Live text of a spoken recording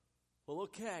Well,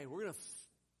 okay, we're going to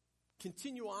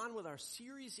continue on with our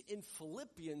series in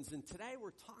Philippians, and today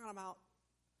we're talking about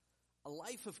a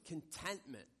life of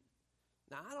contentment.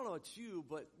 Now, I don't know about you,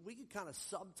 but we could kind of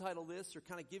subtitle this or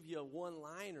kind of give you a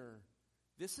one-liner.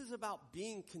 This is about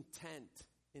being content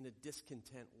in a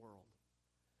discontent world.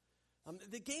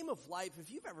 The game of life, if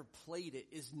you've ever played it,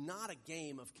 is not a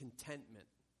game of contentment,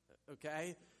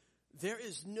 okay? There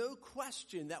is no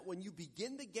question that when you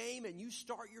begin the game and you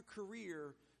start your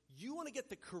career, you want to get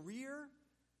the career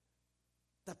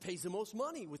that pays the most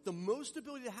money with the most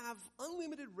ability to have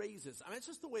unlimited raises. I mean, it's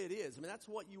just the way it is. I mean, that's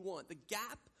what you want. The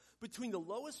gap between the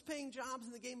lowest paying jobs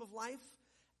in the game of life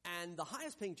and the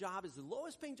highest paying job is the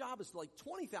lowest paying job is like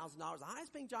 $20,000. The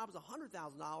highest paying job is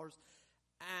 $100,000.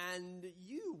 And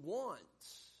you want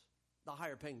the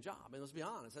higher paying job. And let's be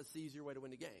honest, that's the easier way to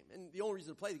win the game. And the only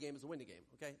reason to play the game is to win the game,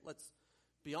 okay? Let's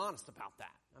be honest about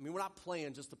that. I mean, we're not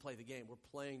playing just to play the game. We're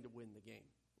playing to win the game,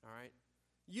 all right?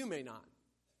 You may not,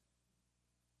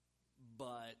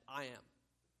 but I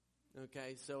am,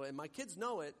 okay? So, and my kids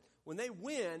know it. When they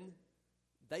win,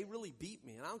 they really beat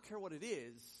me. And I don't care what it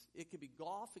is. It could be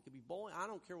golf. It could be bowling. I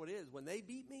don't care what it is. When they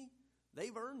beat me,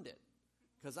 they've earned it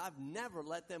because I've never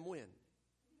let them win.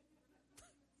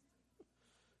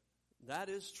 That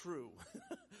is true.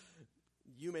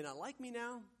 You may not like me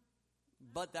now,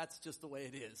 but that's just the way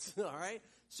it is, all right?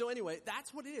 So anyway,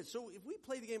 that's what it is. So if we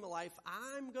play the game of life,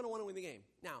 I'm going to want to win the game.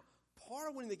 Now, part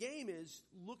of winning the game is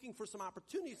looking for some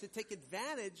opportunities to take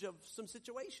advantage of some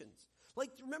situations.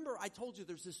 Like, remember, I told you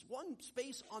there's this one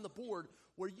space on the board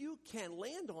where you can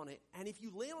land on it, and if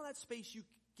you land on that space, you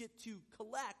get to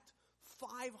collect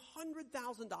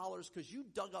 $500,000 because you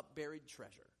dug up buried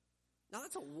treasure. Now,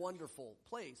 that's a wonderful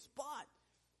place, but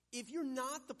if you're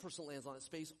not the person that lands on that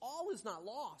space, all is not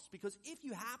lost, because if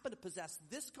you happen to possess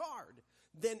this card,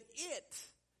 then it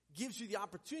gives you the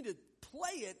opportunity to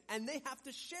play it, and they have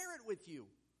to share it with you.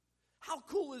 How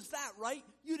cool is that, right?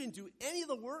 You didn't do any of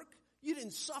the work. You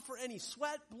didn't suffer any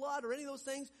sweat, blood, or any of those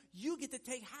things. You get to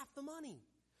take half the money.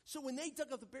 So when they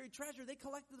dug up the buried treasure, they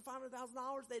collected the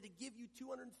 $500,000. They had to give you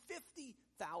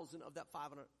 $250,000 of that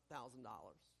 $500,000.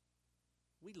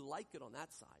 We like it on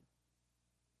that side.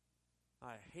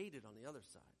 I hate it on the other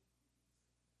side.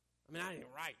 I mean, I ain't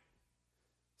right.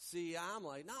 See, I'm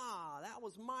like, nah, that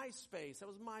was my space. That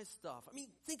was my stuff. I mean,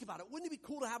 think about it. Wouldn't it be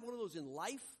cool to have one of those in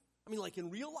life? I mean, like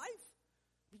in real life?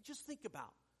 I mean, just think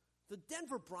about the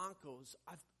Denver Broncos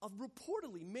have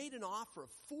reportedly made an offer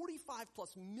of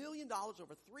 $45+ million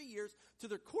over 3 years to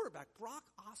their quarterback, Brock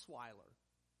Osweiler.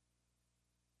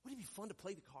 Wouldn't it be fun to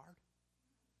play the card?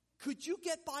 Could you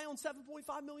get by on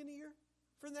 $7.5 million a year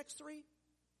for the next 3?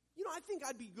 You know, I think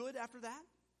I'd be good after that.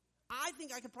 I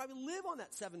think I could probably live on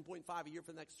that $7.5 a year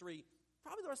for the next 3,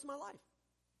 probably the rest of my life.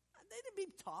 They'd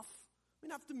be tough.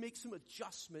 We'd have to make some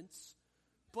adjustments.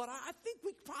 But I think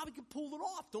we probably could pull it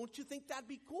off. Don't you think that'd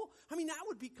be cool? I mean, that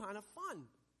would be kind of fun.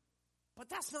 But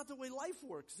that's not the way life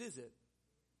works, is it?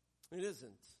 It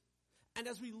isn't. And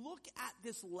as we look at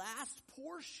this last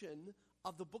portion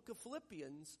of the book of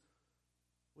Philippians,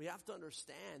 we have to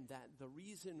understand that the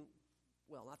reason,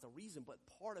 well, not the reason, but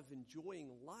part of enjoying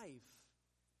life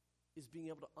is being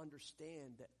able to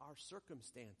understand that our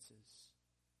circumstances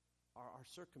are our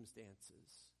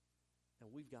circumstances,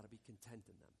 and we've got to be content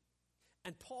in them.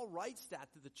 And Paul writes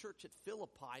that to the church at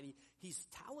Philippi, and he's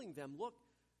telling them, look,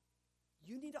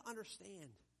 you need to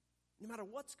understand, no matter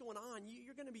what's going on,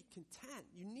 you're going to be content.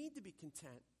 You need to be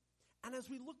content. And as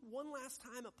we look one last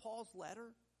time at Paul's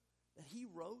letter that he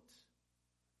wrote,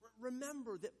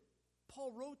 remember that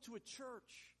Paul wrote to a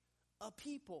church, a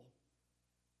people,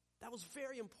 that was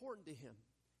very important to him.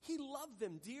 He loved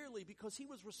them dearly because he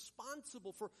was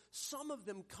responsible for some of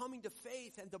them coming to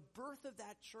faith and the birth of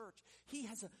that church. He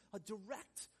has a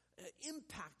direct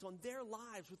impact on their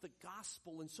lives with the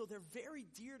gospel, and so they're very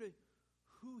dear to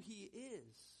who he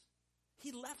is.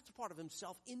 He left part of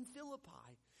himself in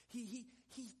Philippi. He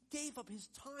gave up his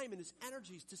time and his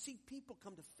energies to see people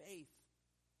come to faith.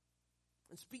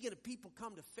 And speaking of people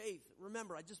come to faith,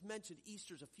 remember, I just mentioned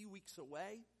Easter's a few weeks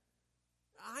away.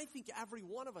 I think every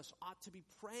one of us ought to be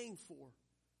praying for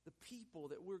the people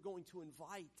that we're going to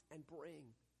invite and bring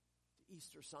to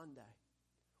Easter Sunday.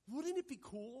 Wouldn't it be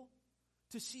cool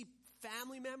to see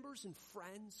family members and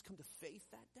friends come to faith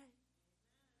that day?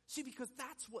 See, because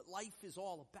that's what life is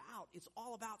all about. It's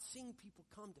all about seeing people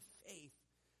come to faith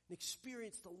and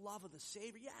experience the love of the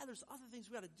Savior. Yeah, there's other things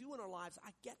we got to do in our lives.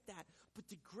 I get that. But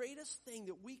the greatest thing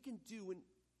that we can do in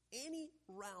any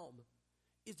realm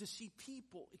is to see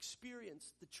people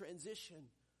experience the transition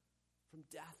from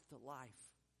death to life.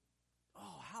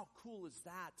 Oh, how cool is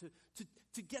that?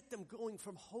 To get them going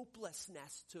from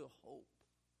hopelessness to hope.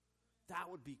 That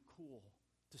would be cool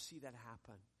to see that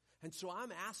happen. And so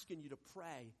I'm asking you to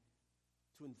pray,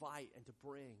 to invite, and to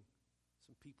bring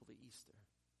some people to Easter.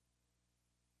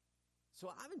 So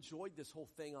I've enjoyed this whole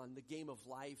thing on the game of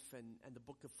life and the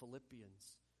book of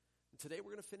Philippians. And today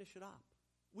we're going to finish it up.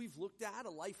 We've looked at a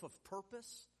life of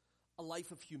purpose, a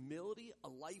life of humility, a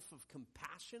life of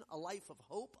compassion, a life of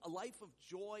hope, a life of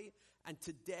joy. And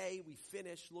today we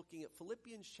finish looking at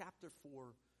Philippians chapter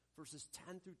 4, verses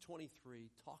 10 through 23,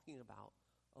 talking about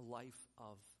a life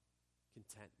of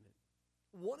contentment.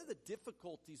 One of the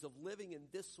difficulties of living in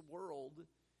this world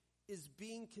is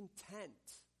being content.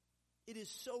 It is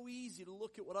so easy to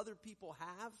look at what other people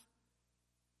have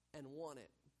and want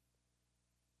it.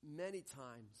 Many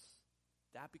times,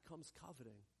 that becomes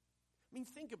coveting. I mean,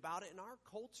 think about it. In our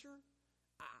culture,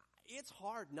 it's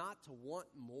hard not to want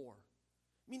more.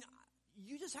 I mean,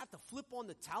 you just have to flip on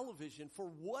the television for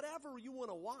whatever you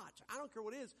want to watch. I don't care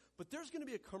what it is, but there's going to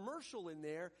be a commercial in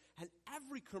there, and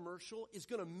every commercial is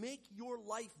going to make your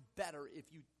life better if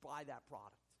you buy that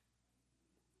product.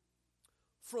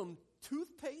 From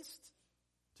toothpaste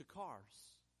to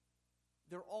cars,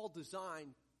 they're all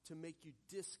designed to make you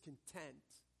discontent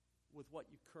with what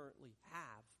you currently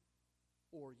have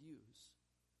or use.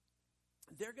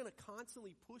 They're going to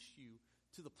constantly push you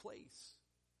to the place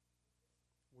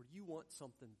where you want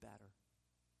something better.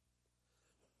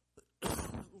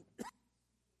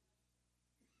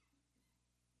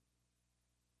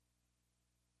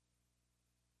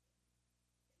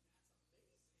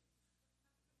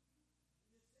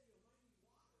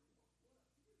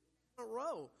 A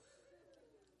row.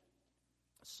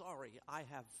 Sorry, I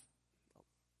have.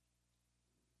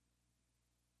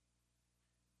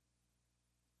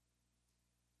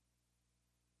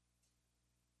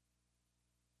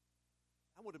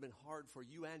 That would have been hard for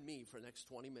you and me for the next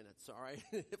 20 minutes, all right,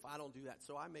 if I don't do that.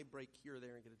 So I may break here or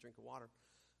there and get a drink of water.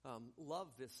 Love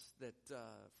this, that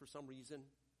for some reason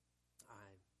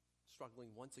I'm struggling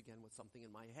once again with something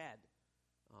in my head.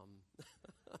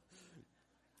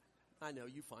 I know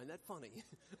you find that funny.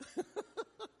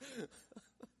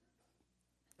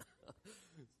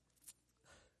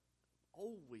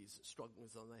 Always struggling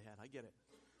with on my head. I get it.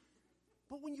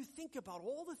 But when you think about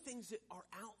all the things that are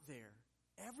out there,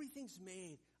 everything's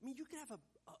made. I mean, you could have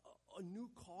a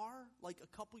new car, like a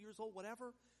couple years old,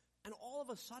 whatever, and all of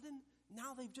a sudden,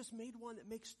 now they've just made one that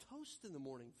makes toast in the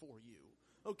morning for you.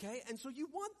 Okay? And so you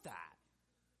want that.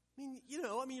 I mean,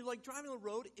 you're like driving on the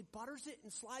road, it butters it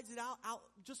and slides it out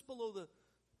just below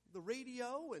the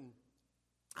radio. And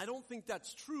I don't think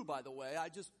that's true, by the way. I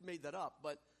just made that up.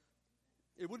 But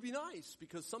it would be nice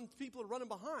because some people are running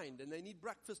behind and they need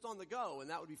breakfast on the go, and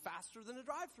that would be faster than a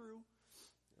drive-through.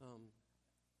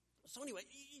 So anyway,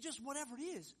 just whatever it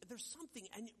is, there's something,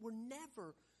 and we're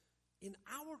never, in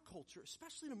our culture,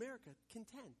 especially in America,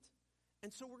 content.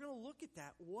 And so we're going to look at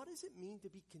that. What does it mean to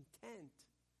be content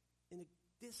in a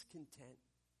discontent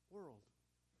world?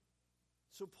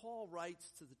 So Paul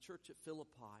writes to the church at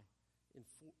Philippi in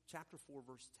chapter 4,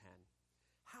 verse 10.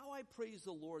 How I praise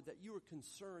the Lord that you are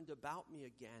concerned about me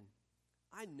again.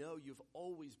 I know you've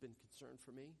always been concerned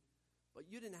for me, but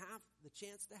you didn't have the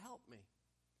chance to help me.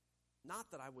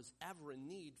 Not that I was ever in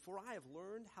need, for I have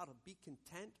learned how to be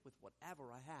content with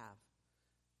whatever I have.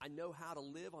 I know how to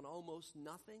live on almost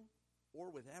nothing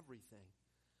or with everything.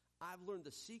 I've learned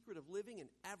the secret of living in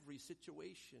every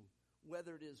situation,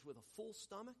 whether it is with a full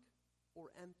stomach or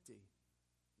empty,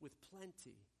 with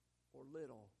plenty or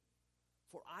little.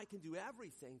 For I can do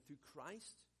everything through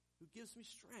Christ who gives me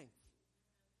strength.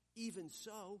 Even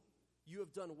so, you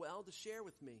have done well to share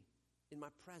with me in my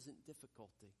present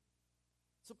difficulty.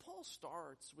 So Paul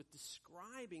starts with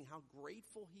describing how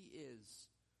grateful he is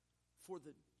for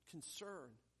the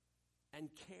concern and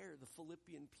care the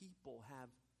Philippian people have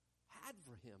had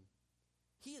for him.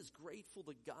 He is grateful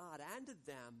to God and to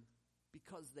them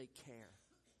because they care.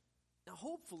 Now,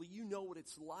 hopefully you know what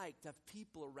it's like to have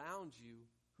people around you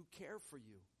who care for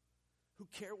you, who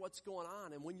care what's going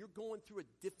on. And when you're going through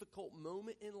a difficult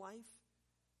moment in life,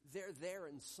 they're there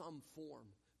in some form.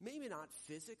 Maybe not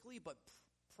physically, but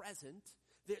present.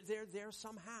 They're there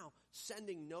somehow,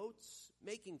 sending notes,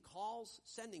 making calls,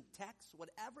 sending texts,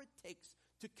 whatever it takes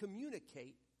to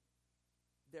communicate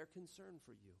their concern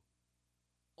for you.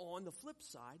 On the flip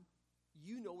side,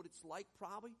 you know what it's like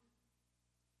probably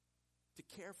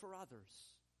to care for others.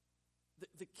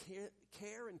 The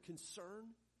care and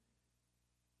concern,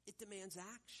 it demands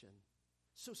action.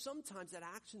 So sometimes that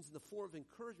action's in the form of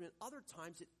encouragement. Other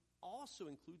times it also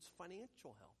includes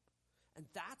financial help. And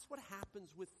that's what happens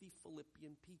with the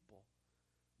Philippian people.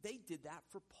 They did that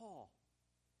for Paul.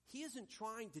 He isn't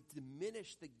trying to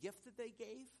diminish the gift that they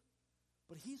gave,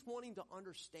 but he's wanting to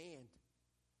understand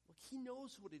Look, he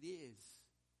knows what it is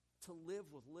to live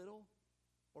with little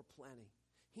or plenty.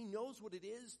 He knows what it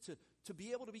is to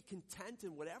be able to be content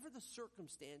in whatever the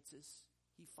circumstances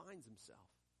he finds himself.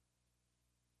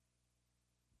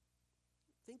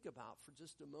 Think about for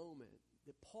just a moment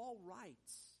that Paul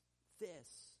writes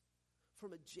this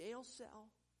from a jail cell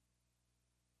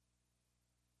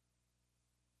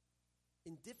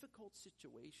in difficult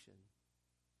situation,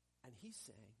 and he's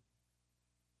saying,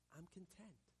 I'm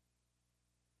content.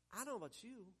 I don't know about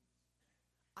you.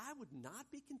 I would not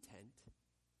be content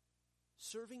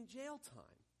serving jail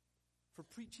time for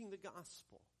preaching the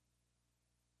gospel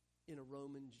in a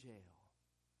Roman jail.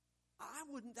 I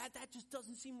wouldn't, that just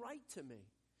doesn't seem right to me.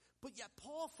 But yet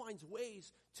Paul finds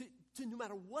ways to no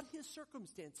matter what his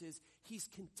circumstance is, he's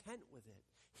content with it.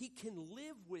 He can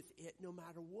live with it no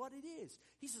matter what it is.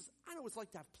 He says, I know what it's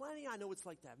like to have plenty. I know what it's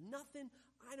like to have nothing.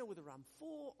 I know whether I'm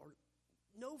full or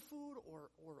no food or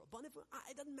abundant food.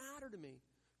 It doesn't matter to me.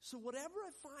 So whatever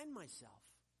I find myself,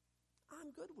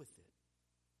 I'm good with it.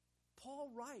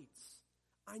 Paul writes,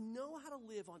 I know how to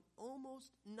live on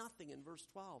almost nothing in verse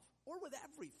 12, or with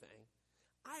everything.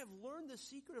 I have learned the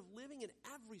secret of living in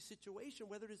every situation,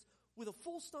 whether it is with a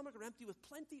full stomach or empty, with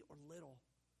plenty or little.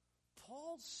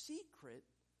 Paul's secret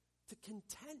to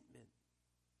contentment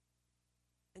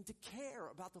and to care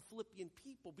about the Philippian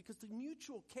people, because the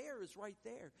mutual care is right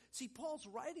there. See, Paul's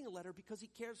writing a letter because he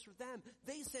cares for them.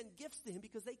 They sent gifts to him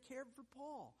because they cared for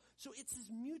Paul. So it's this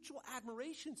mutual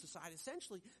admiration society.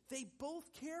 Essentially, they both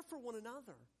care for one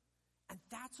another. And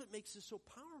that's what makes it so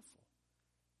powerful.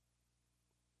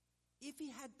 If he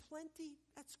had plenty,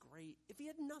 that's great. If he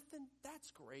had nothing, that's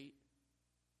great.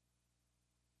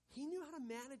 He knew how to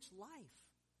manage life,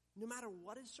 no matter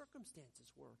what his circumstances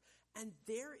were. And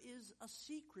there is a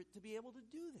secret to be able to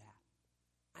do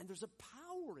that. And there's a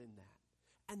power in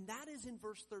that. And that is in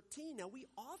verse 13. Now, we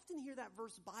often hear that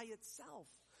verse by itself,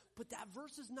 but that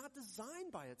verse is not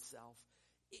designed by itself.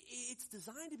 It's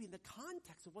designed to be in the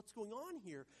context of what's going on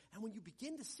here. And when you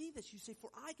begin to see this, you say, for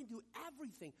I can do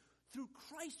everything through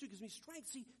Christ who gives me strength.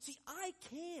 See, I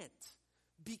can't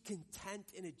be content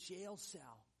in a jail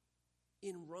cell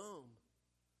in Rome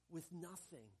with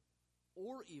nothing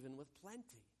or even with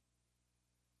plenty.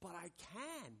 But I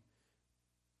can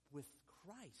with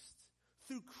Christ.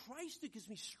 Through Christ who gives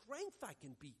me strength, I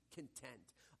can be content.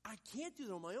 I can't do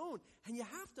it on my own. And you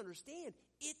have to understand,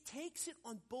 it takes it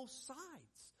on both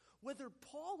sides. Whether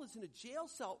Paul is in a jail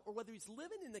cell or whether he's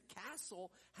living in the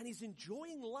castle and he's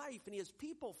enjoying life and he has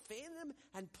people fanning him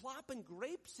and plopping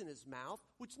grapes in his mouth,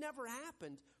 which never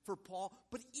happened for Paul.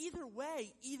 But either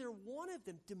way, either one of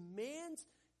them demands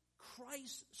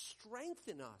Christ's strength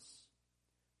in us,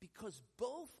 because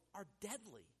both are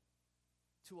deadly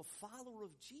to a follower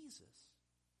of Jesus.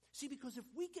 See, because if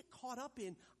we get caught up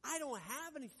in, I don't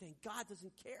have anything, God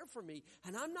doesn't care for me,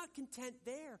 and I'm not content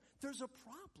there, there's a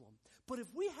problem. But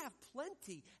if we have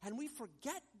plenty and we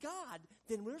forget God,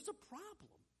 then there's a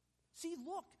problem. See,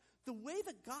 look, the way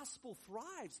the gospel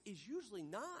thrives is usually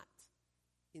not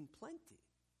in plenty.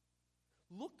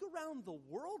 Look around the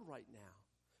world right now.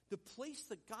 The place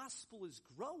the gospel is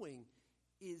growing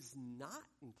is not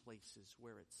in places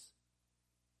where it's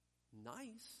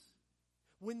nice.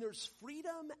 When there's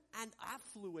freedom and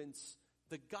affluence,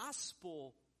 the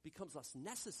gospel becomes less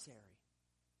necessary.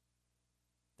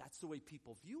 That's the way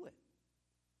people view it.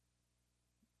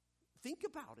 Think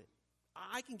about it.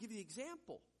 I can give you an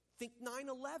example. Think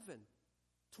 9/11,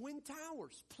 Twin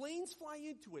Towers, planes fly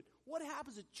into it. What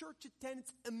happens at church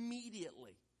attendance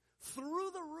immediately?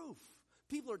 Through the roof.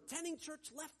 People are attending church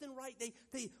left and right.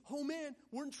 They home in.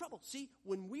 We're in trouble. See,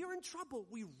 when we are in trouble,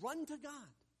 we run to God.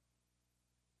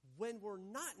 When we're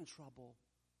not in trouble,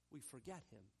 we forget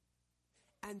him.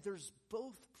 And there's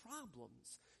both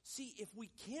problems. See, if we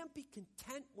can't be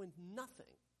content with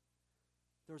nothing,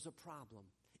 there's a problem.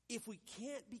 If we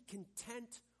can't be content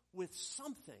with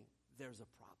something, there's a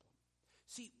problem.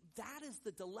 See, that is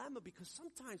the dilemma, because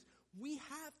sometimes we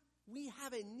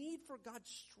have a need for God's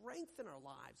strength in our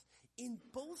lives in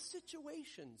both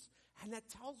situations. And that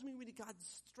tells me we need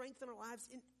God's strength in our lives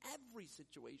in every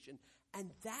situation.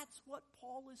 And that's what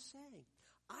Paul is saying.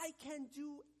 I can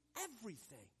do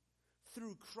everything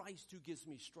through Christ who gives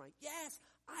me strength. Yes,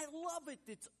 I love it.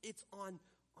 It's on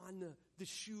the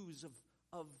shoes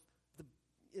of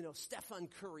the Stephen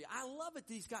Curry. I love it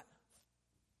that he's got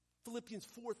Philippians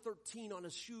 4:13 on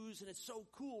his shoes, and it's so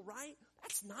cool, right?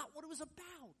 That's not what it was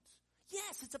about.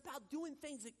 Yes, it's about doing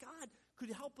things that God could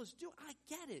help us do. I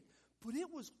get it. But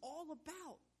it was all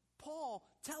about Paul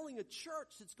telling a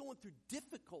church that's going through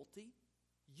difficulty,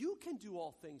 you can do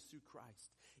all things through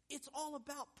Christ. It's all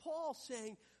about Paul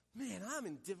saying, Man, I'm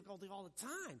in difficulty all the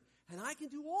time, and I can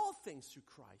do all things through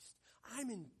Christ. I'm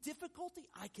in difficulty,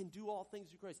 I can do all things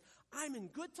through Christ. I'm in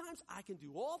good times, I can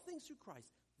do all things through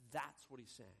Christ. That's what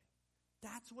he's saying.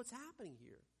 That's what's happening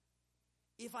here.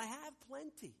 If I have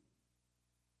plenty,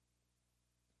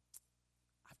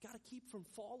 I've got to keep from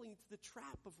falling into the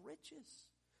trap of riches,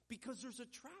 because there's a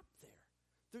trap there.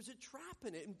 There's a trap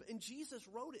in it, and Jesus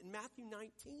wrote it in Matthew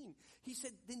 19. He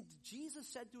said, then Jesus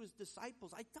said to his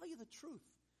disciples, I tell you the truth.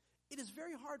 It is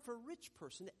very hard for a rich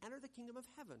person to enter the kingdom of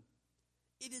heaven.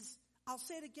 It is, I'll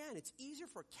say it again, it's easier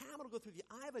for a camel to go through the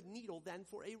eye of a needle than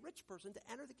for a rich person to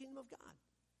enter the kingdom of God.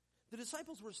 The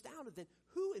disciples were astounded. Then,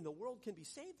 who in the world can be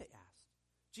saved, they asked.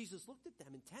 Jesus looked at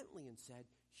them intently and said,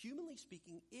 humanly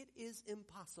speaking, it is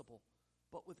impossible,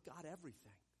 but with God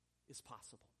everything is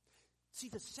possible. See,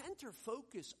 the center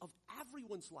focus of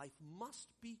everyone's life must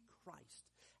be Christ.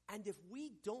 And if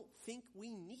we don't think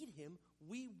we need him,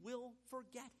 we will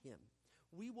forget him.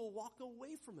 We will walk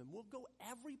away from him. We'll go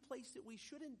every place that we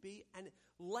shouldn't be, and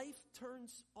life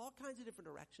turns all kinds of different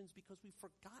directions because we've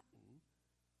forgotten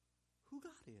who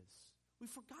God is. We've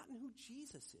forgotten who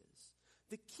Jesus is.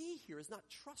 The key here is not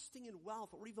trusting in wealth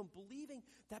or even believing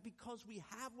that because we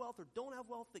have wealth or don't have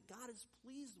wealth that God is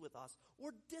pleased with us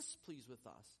or displeased with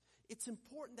us. It's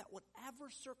important that whatever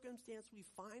circumstance we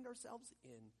find ourselves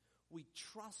in, we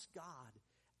trust God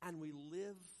and we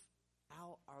live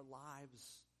out our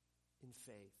lives in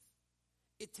faith.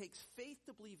 It takes faith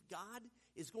to believe God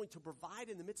is going to provide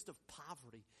in the midst of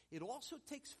poverty. It also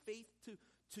takes faith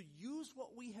to use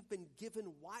what we have been given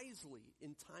wisely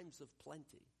in times of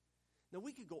plenty. Now,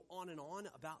 we could go on and on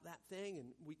about that thing, and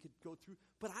we could go through,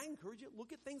 but I encourage you,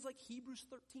 look at things like Hebrews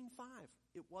 13:5.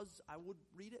 I would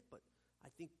read it, but I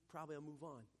think probably I'll move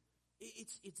on.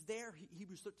 It's there,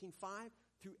 Hebrews 13:5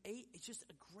 through 8. It's just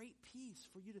a great piece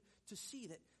for you to see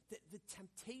that the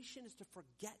temptation is to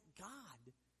forget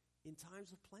God in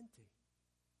times of plenty.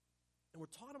 And we're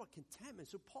talking about contentment.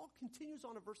 So Paul continues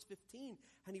on in verse 15,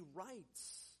 and he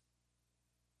writes,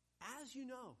 as you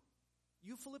know,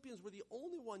 you Philippians were the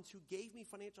only ones who gave me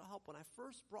financial help when I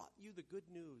first brought you the good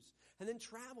news and then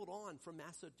traveled on from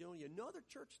Macedonia. No other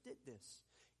church did this.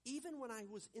 Even when I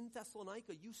was in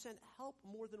Thessalonica, you sent help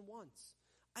more than once.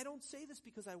 I don't say this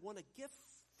because I want a gift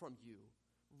from you.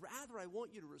 Rather, I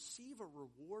want you to receive a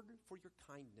reward for your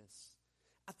kindness.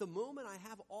 At the moment, I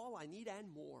have all I need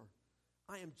and more.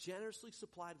 I am generously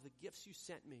supplied with the gifts you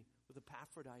sent me with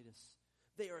Epaphroditus.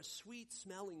 They are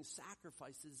sweet-smelling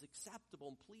sacrifices, acceptable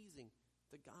and pleasing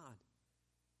to God.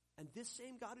 And this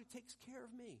same God who takes care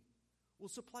of me will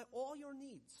supply all your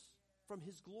needs from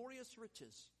his glorious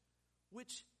riches,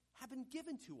 which have been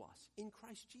given to us in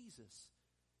Christ Jesus.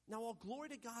 Now all glory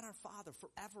to God our Father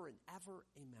forever and ever.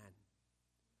 Amen.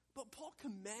 But Paul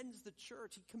commends the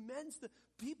church. He commends the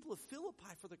people of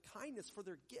Philippi for their kindness, for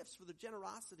their gifts, for their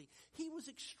generosity. He was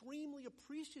extremely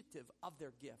appreciative of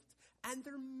their gift and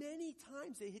their many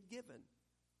times they had given.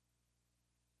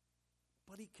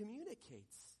 But he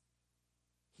communicates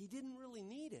he didn't really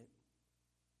need it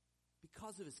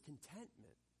because of his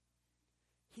contentment.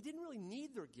 He didn't really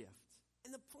need their gift.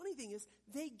 And the funny thing is,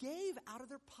 they gave out of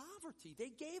their poverty. They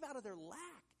gave out of their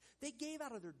lack. They gave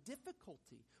out of their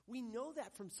difficulty. We know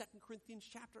that from 2 Corinthians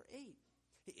chapter 8.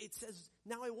 It says,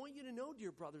 now I want you to know,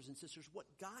 dear brothers and sisters, what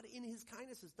God in his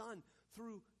kindness has done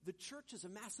through the churches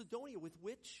of Macedonia, with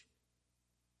which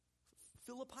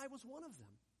Philippi was one of them.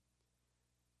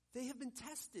 They have been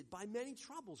tested by many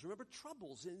troubles. Remember,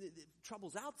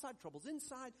 troubles outside, troubles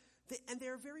inside, and they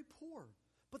are very poor.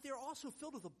 But they are also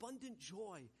filled with abundant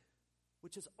joy,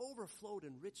 which has overflowed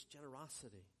in rich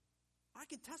generosity. I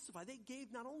can testify they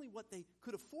gave not only what they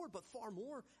could afford, but far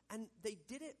more, and they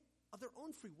did it of their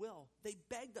own free will. They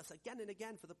begged us again and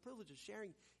again for the privilege of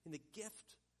sharing in the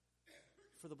gift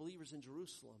for the believers in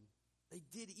Jerusalem. They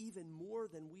did even more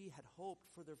than we had hoped,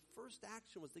 for their first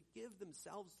action was to give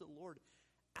themselves to the Lord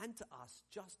and to us,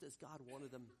 just as God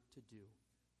wanted them to do.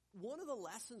 One of the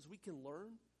lessons we can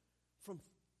learn from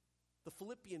the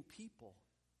Philippian people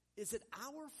is that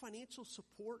our financial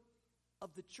support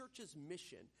of the church's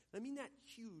mission, I mean that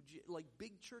huge, like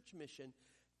big church mission,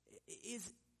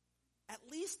 is at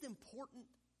least important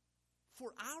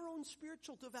for our own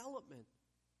spiritual development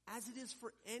as it is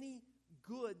for any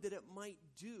good that it might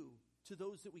do to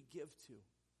those that we give to.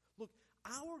 Look,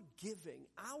 our giving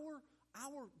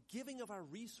of our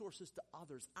resources to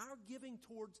others, our giving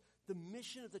towards the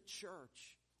mission of the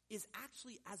church is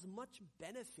actually as much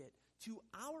benefit to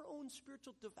our own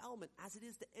spiritual development as it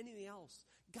is to anything else.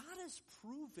 God has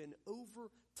proven over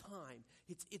time.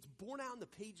 It's borne out in the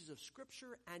pages of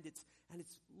Scripture, and it's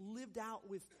lived out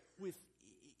with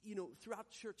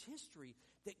throughout church history,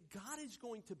 that God is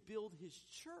going to build his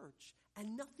church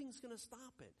and nothing's going to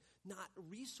stop it. Not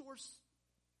resource,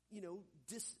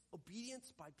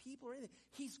 disobedience by people or anything.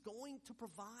 He's going to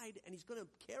provide and he's going to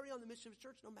carry on the mission of his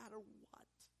church no matter what.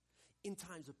 In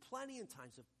times of plenty, in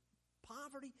times of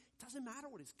poverty, it doesn't matter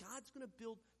what it is. God's going to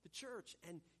build the church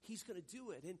and he's going to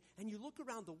do it. And you look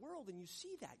around the world and you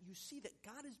see that. You see that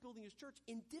God is building his church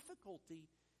in difficulty.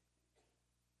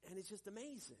 And it's just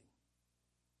amazing.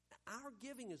 Our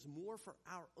giving is more for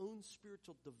our own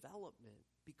spiritual development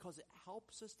because it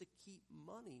helps us to keep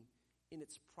money in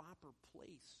its proper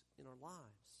place in our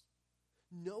lives.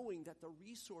 Knowing that the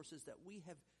resources that we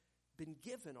have been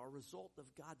given are a result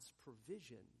of God's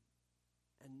provision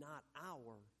and not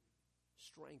our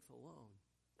strength alone.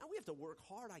 Now we have to work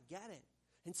hard, I get it.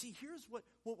 And see, here's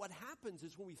what happens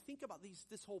is when we think about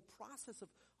this whole process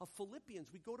of Philippians,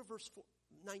 we go to verse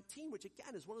 19, which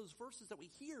again is one of those verses that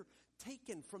we hear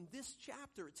taken from this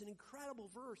chapter. It's an incredible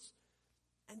verse.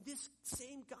 And this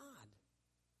same God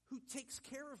who takes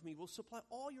care of me will supply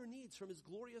all your needs from his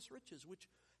glorious riches, which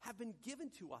have been given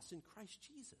to us in Christ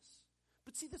Jesus.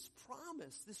 But see, this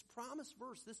promise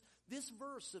verse, this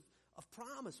verse of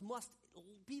promise must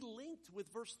be linked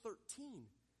with verse 13.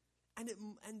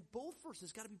 And both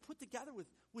verses got to be put together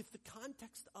with the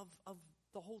context of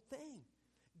the whole thing.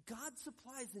 God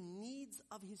supplies the needs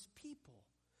of his people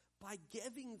by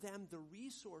giving them the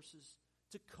resources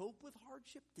to cope with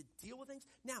hardship, to deal with things.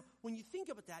 Now, when you think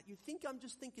about that, you think I'm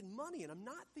just thinking money, and I'm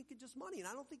not thinking just money. And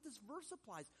I don't think this verse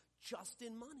applies just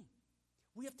in money.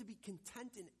 We have to be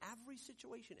content in every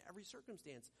situation, every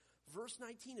circumstance. Verse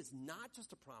 19 is not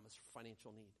just a promise for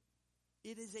financial need.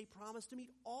 It is a promise to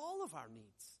meet all of our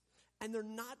needs. And they're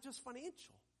not just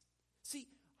financial. See,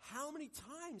 how many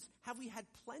times have we had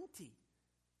plenty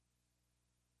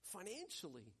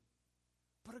financially,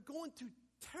 but are going through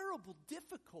terrible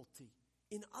difficulty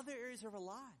in other areas of our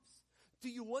lives? Do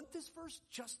you want this verse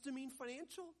just to mean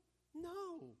financial?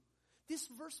 No. This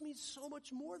verse means so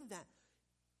much more than that.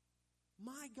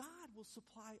 My God will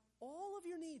supply all of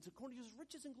your needs according to his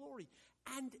riches and glory.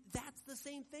 And that's the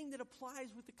same thing that applies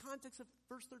with the context of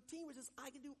verse 13, which is, I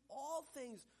can do all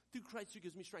things through Christ who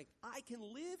gives me strength. I can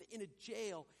live in a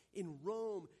jail in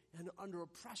Rome and under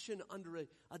oppression, under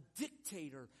a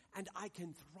dictator, and I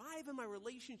can thrive in my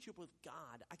relationship with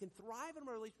God. I can thrive in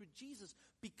my relationship with Jesus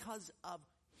because of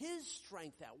his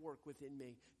strength at work within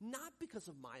me, not because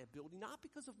of my ability, not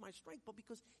because of my strength, but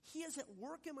because he is at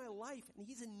work in my life and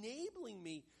he's enabling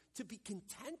me to be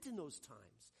content in those times.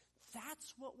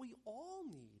 That's what we all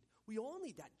need. We all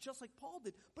need that, just like Paul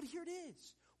did. But here it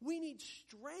is. We need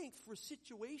strength for a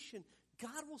situation.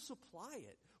 God will supply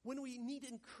it. When we need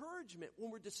encouragement,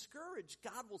 when we're discouraged,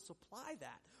 God will supply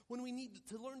that. When we need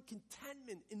to learn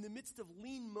contentment in the midst of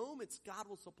lean moments, God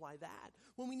will supply that.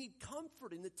 When we need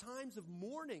comfort in the times of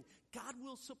mourning, God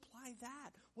will supply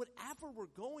that. Whatever we're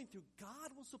going through,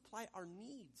 God will supply our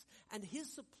needs. And his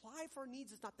supply for our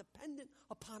needs is not dependent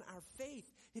upon our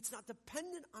faith. It's not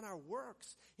dependent on our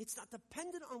works. It's not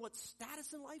dependent on what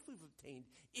status in life we've obtained.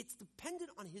 It's dependent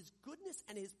on his goodness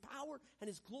and his power and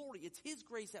his glory. It's his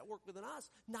grace at work within us,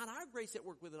 not our grace at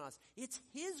work within us. It's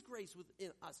his grace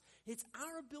within us. It's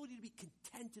our ability to be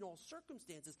content in all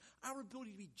circumstances, our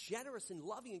ability to be generous and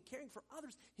loving and caring for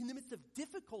others in the midst of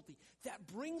difficulty that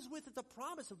brings with it the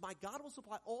promise of my God will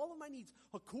supply all of my needs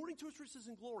according to his riches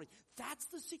and glory. That's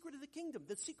the secret of the kingdom.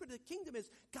 The secret of the kingdom is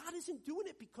God isn't doing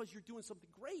it because you're doing something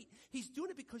great. He's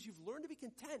doing it because you've learned to be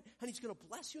content and he's going to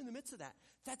bless you in the midst of that.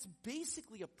 That's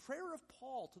basically a prayer of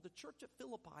Paul to the church at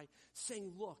Philippi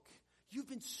saying, look, you've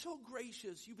been so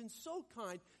gracious. You've been so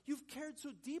kind. You've cared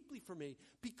so deeply for me.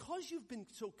 Because you've been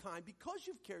so kind, because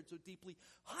you've cared so deeply,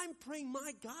 I'm praying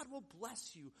my God will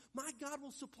bless you. My God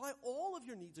will supply all of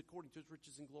your needs according to his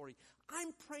riches and glory.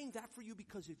 I'm praying that for you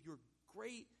because of your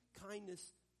great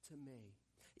kindness to me.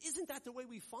 Isn't that the way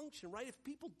we function, right? If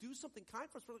people do something kind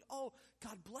for us, we're like, oh,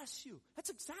 God bless you.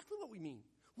 That's exactly what we mean.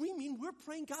 We mean we're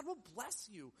praying God will bless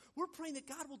you. We're praying that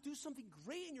God will do something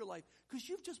great in your life because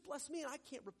you've just blessed me and I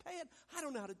can't repay it. I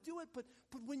don't know how to do it. But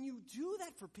when you do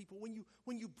that for people,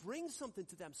 when you bring something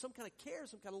to them, some kind of care,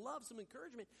 some kind of love, some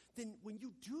encouragement, then when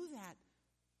you do that,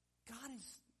 God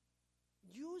is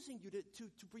using you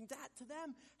to bring that to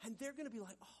them. And they're going to be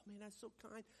like, oh man, that's so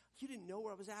kind. You didn't know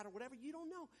where I was at or whatever. You don't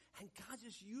know. And God's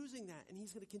just using that and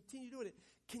he's going to continue doing it.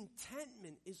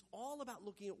 Contentment is all about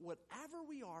looking at whatever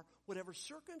we are, whatever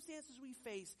circumstances we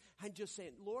face, and just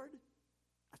saying, Lord,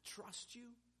 I trust you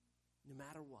no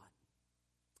matter what.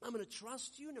 I'm going to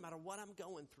trust you no matter what I'm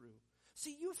going through.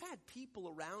 See, you've had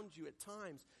people around you at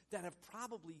times that have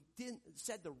probably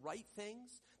said the right things.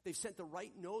 They've sent the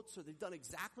right notes, or they've done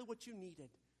exactly what you needed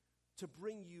to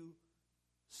bring you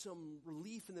some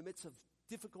relief in the midst of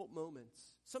difficult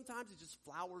moments. Sometimes it's just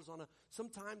flowers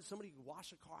sometimes somebody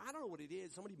wash a car. I don't know what it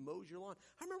is. Somebody mows your lawn.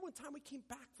 I remember one time we came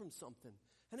back from something,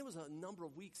 and it was a number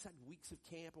of weeks, had weeks of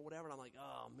camp or whatever, and I'm like,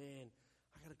 oh, man,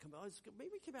 I got to come. Maybe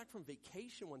we came back from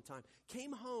vacation one time.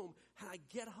 Came home, and I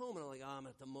get home, and I'm like, oh, I'm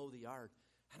going to have to mow the yard.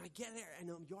 And I get there, and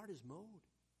the yard is mowed.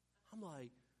 I'm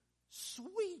like,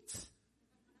 sweet.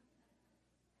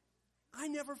 I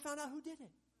never found out who did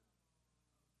it.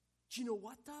 Do you know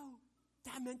what, though?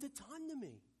 That meant a ton to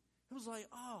me. It was like,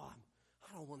 oh,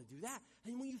 I don't want to do that.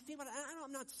 And when you think about it,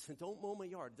 I'm not saying don't mow my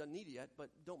yard. Doesn't need it yet, but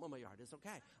don't mow my yard. It's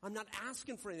okay. I'm not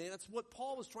asking for anything. That's what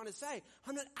Paul was trying to say.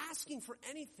 I'm not asking for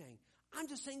anything. I'm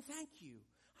just saying thank you.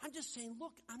 I'm just saying,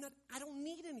 look, I don't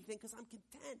need anything because I'm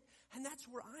content. And that's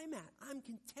where I'm at. I'm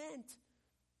content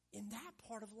in that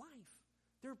part of life.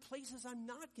 There are places I'm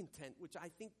not content, which I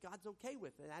think God's okay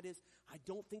with. And that is, I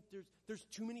don't think there's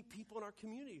too many people in our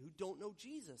community who don't know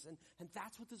Jesus. And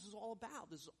that's what this is all about.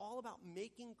 This is all about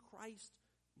making Christ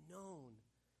known.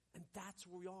 And that's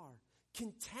where we are.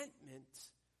 Contentment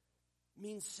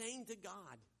means saying to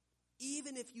God,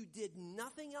 even if you did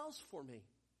nothing else for me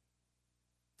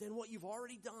than what you've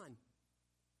already done,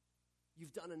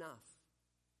 you've done enough.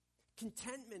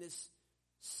 Contentment is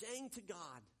saying to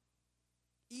God,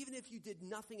 even if you did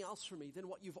nothing else for me than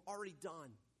what you've already done,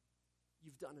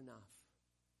 you've done enough.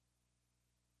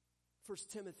 1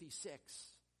 Timothy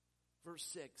 6, verse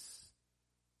 6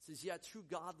 says, yet true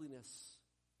godliness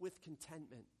with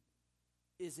contentment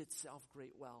is itself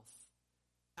great wealth.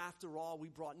 After all, we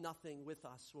brought nothing with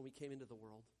us when we came into the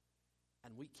world,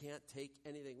 and we can't take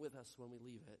anything with us when we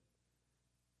leave it.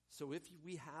 So if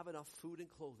we have enough food and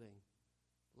clothing,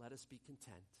 let us be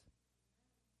content.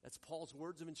 That's Paul's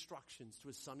words of instructions to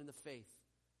his son in the faith,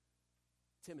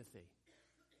 Timothy.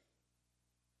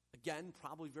 Again,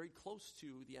 probably very close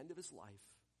to the end of his life.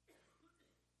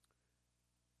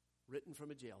 Written from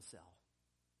a jail cell,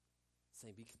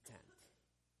 saying be content.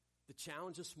 The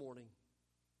challenge this morning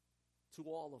to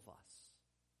all of us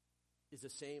is the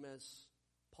same as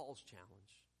Paul's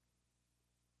challenge.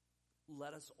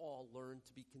 Let us all learn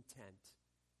to be content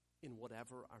in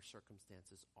whatever our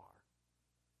circumstances are.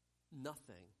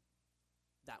 Nothing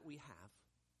that we have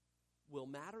will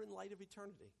matter in light of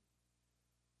eternity.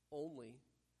 Only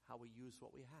how we use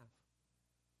what we have.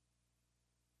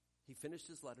 He finished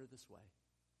his letter this way.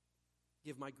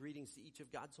 Give my greetings to each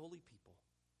of God's holy people,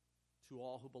 to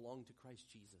all who belong to Christ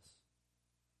Jesus.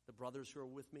 The brothers who are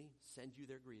with me send you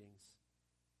their greetings,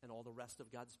 and all the rest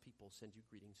of God's people send you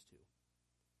greetings too,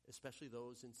 especially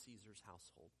those in Caesar's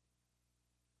household.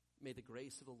 May the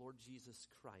grace of the Lord Jesus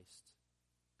Christ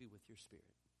be with your spirit.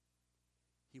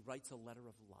 He writes a letter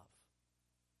of love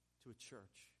to a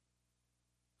church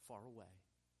far away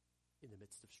in the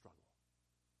midst of struggle.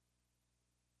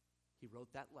 He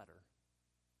wrote that letter,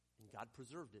 and God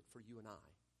preserved it for you and I,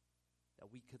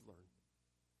 that we could learn.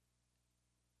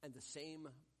 And the same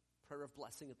prayer of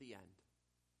blessing at the end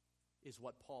is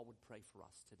what Paul would pray for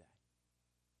us today.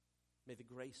 May the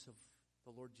grace of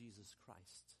the Lord Jesus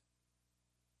Christ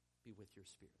be with your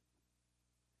spirit.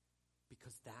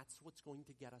 Because that's what's going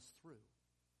to get us through.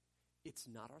 It's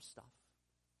not our stuff.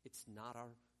 It's not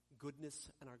our goodness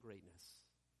and our greatness.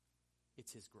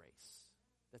 It's his grace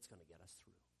that's going to get us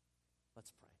through.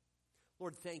 Let's pray.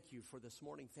 Lord, thank you for this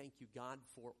morning. Thank you, God,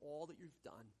 for all that you've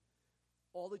done.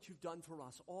 All that you've done for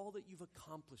us. All that you've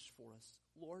accomplished for us.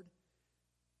 Lord,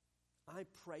 I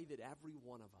pray that every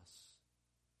one of us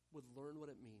would learn what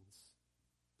it means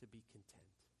to be content.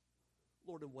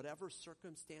 Lord, in whatever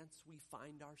circumstance we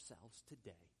find ourselves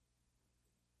today,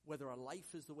 whether our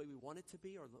life is the way we want it to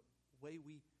be or the way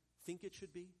we think it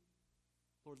should be,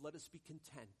 Lord, let us be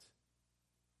content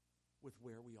with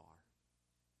where we are.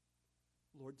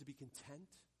 Lord, to be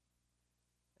content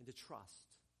and to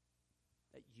trust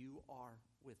that you are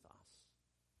with us,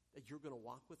 that you're going to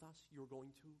walk with us, you're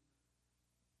going to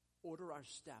order our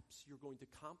steps, you're going to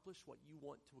accomplish what you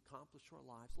want to accomplish in our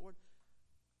lives. Lord,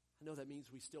 I know that means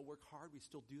we still work hard. We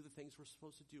still do the things we're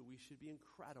supposed to do. We should be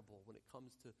incredible when it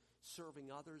comes to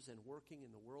serving others and working in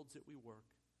the worlds that we work.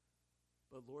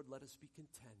 But Lord, let us be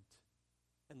content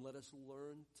and let us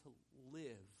learn to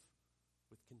live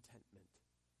with contentment.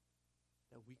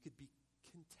 That we could be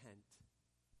content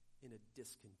in a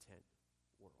discontent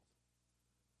world.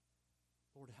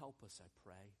 Lord, help us, I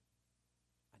pray.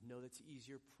 I know that's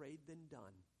easier prayed than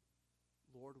done.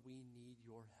 Lord, we need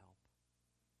your help.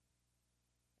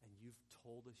 And you've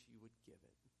told us you would give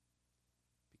it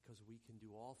because we can do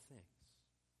all things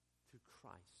through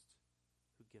Christ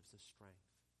who gives us strength.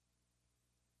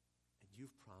 And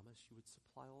you've promised you would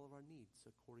supply all of our needs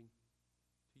according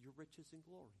to your riches and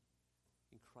glory.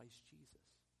 in Christ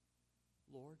Jesus.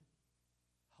 Lord,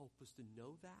 help us to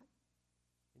know that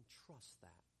and trust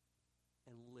that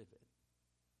and live it.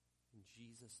 In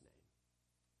Jesus' name,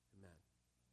 amen.